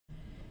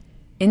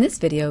In this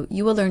video,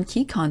 you will learn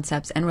key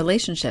concepts and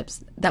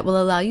relationships that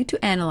will allow you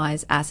to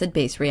analyze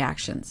acid-base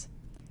reactions.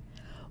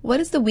 What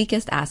is the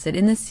weakest acid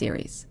in this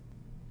series?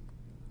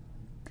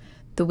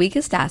 The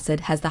weakest acid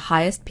has the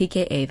highest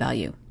pKa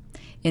value.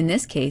 In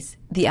this case,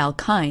 the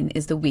alkyne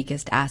is the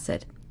weakest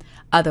acid.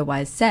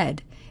 Otherwise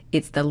said,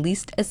 it's the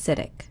least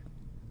acidic.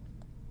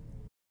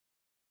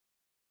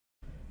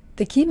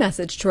 The key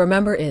message to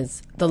remember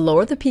is, the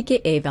lower the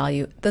pKa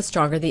value, the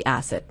stronger the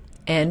acid,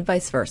 and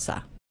vice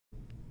versa.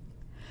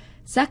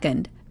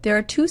 Second, there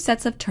are two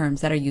sets of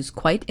terms that are used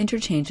quite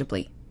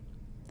interchangeably.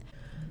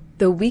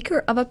 The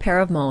weaker of a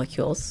pair of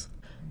molecules,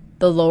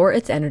 the lower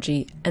its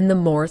energy and the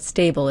more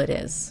stable it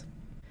is.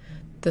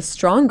 The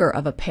stronger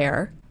of a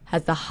pair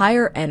has the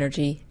higher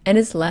energy and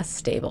is less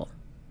stable.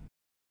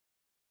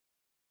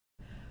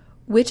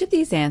 Which of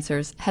these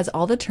answers has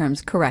all the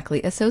terms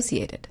correctly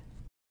associated?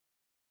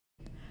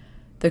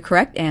 The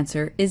correct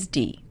answer is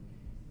D.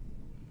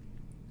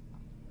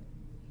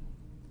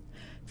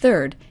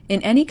 Third,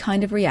 in any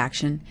kind of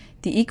reaction,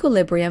 the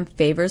equilibrium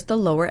favors the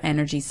lower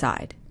energy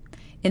side.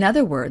 In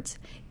other words,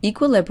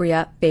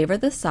 equilibria favor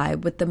the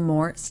side with the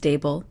more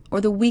stable or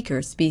the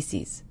weaker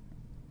species.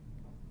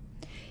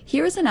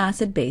 Here is an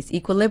acid-base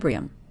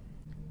equilibrium.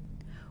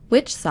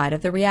 Which side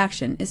of the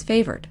reaction is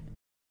favored?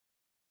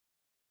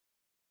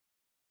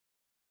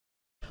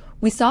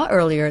 We saw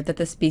earlier that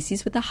the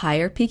species with the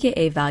higher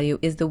pKa value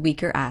is the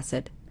weaker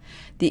acid.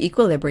 The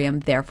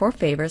equilibrium therefore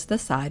favors the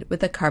side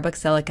with the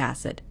carboxylic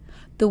acid,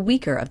 the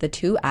weaker of the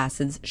two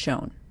acids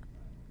shown.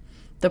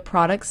 The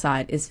product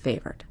side is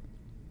favored.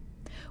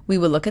 We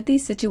will look at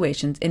these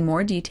situations in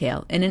more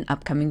detail in an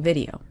upcoming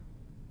video.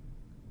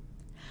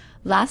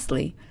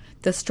 Lastly,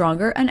 the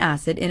stronger an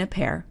acid in a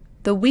pair,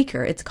 the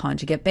weaker its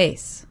conjugate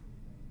base.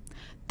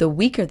 The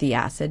weaker the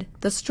acid,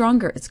 the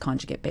stronger its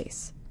conjugate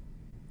base.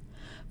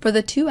 For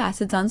the two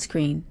acids on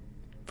screen,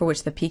 for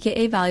which the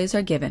pKa values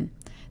are given,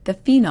 the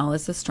phenol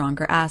is the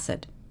stronger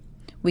acid.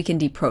 We can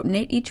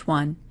deprotonate each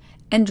one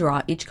and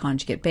draw each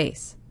conjugate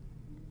base.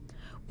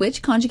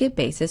 Which conjugate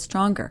base is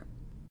stronger?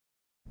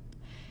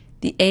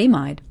 The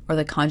amide, or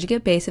the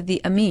conjugate base of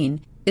the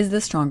amine, is the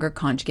stronger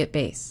conjugate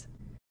base.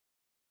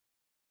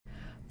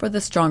 For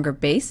the stronger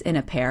base in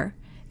a pair,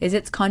 is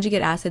its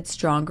conjugate acid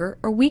stronger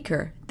or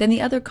weaker than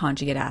the other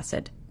conjugate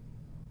acid?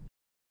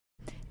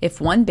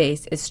 If one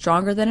base is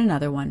stronger than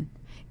another one,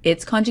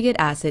 its conjugate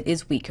acid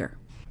is weaker.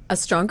 A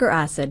stronger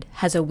acid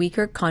has a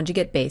weaker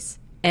conjugate base,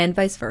 and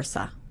vice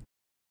versa.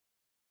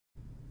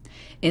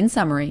 In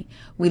summary,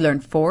 we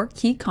learned 4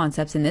 key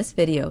concepts in this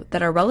video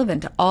that are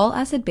relevant to all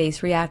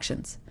acid-base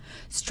reactions.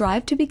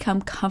 Strive to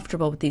become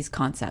comfortable with these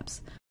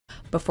concepts.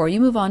 Before you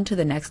move on to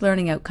the next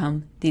learning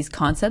outcome, these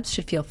concepts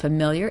should feel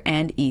familiar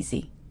and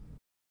easy.